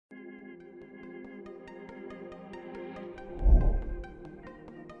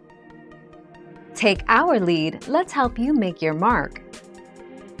Take our lead, let's help you make your mark.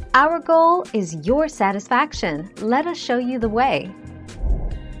 Our goal is your satisfaction. Let us show you the way.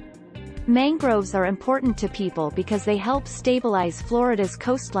 Mangroves are important to people because they help stabilize Florida's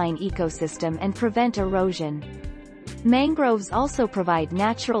coastline ecosystem and prevent erosion. Mangroves also provide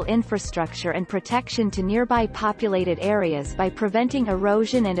natural infrastructure and protection to nearby populated areas by preventing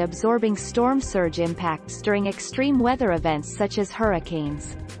erosion and absorbing storm surge impacts during extreme weather events such as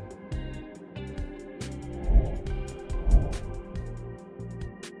hurricanes.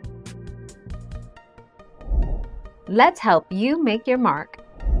 Let's help you make your mark.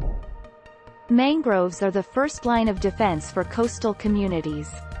 Mangroves are the first line of defense for coastal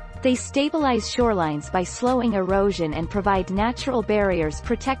communities. They stabilize shorelines by slowing erosion and provide natural barriers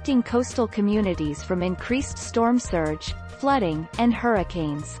protecting coastal communities from increased storm surge, flooding, and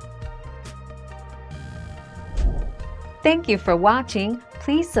hurricanes. Thank you for watching.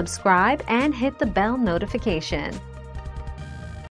 Please subscribe and hit the bell notification.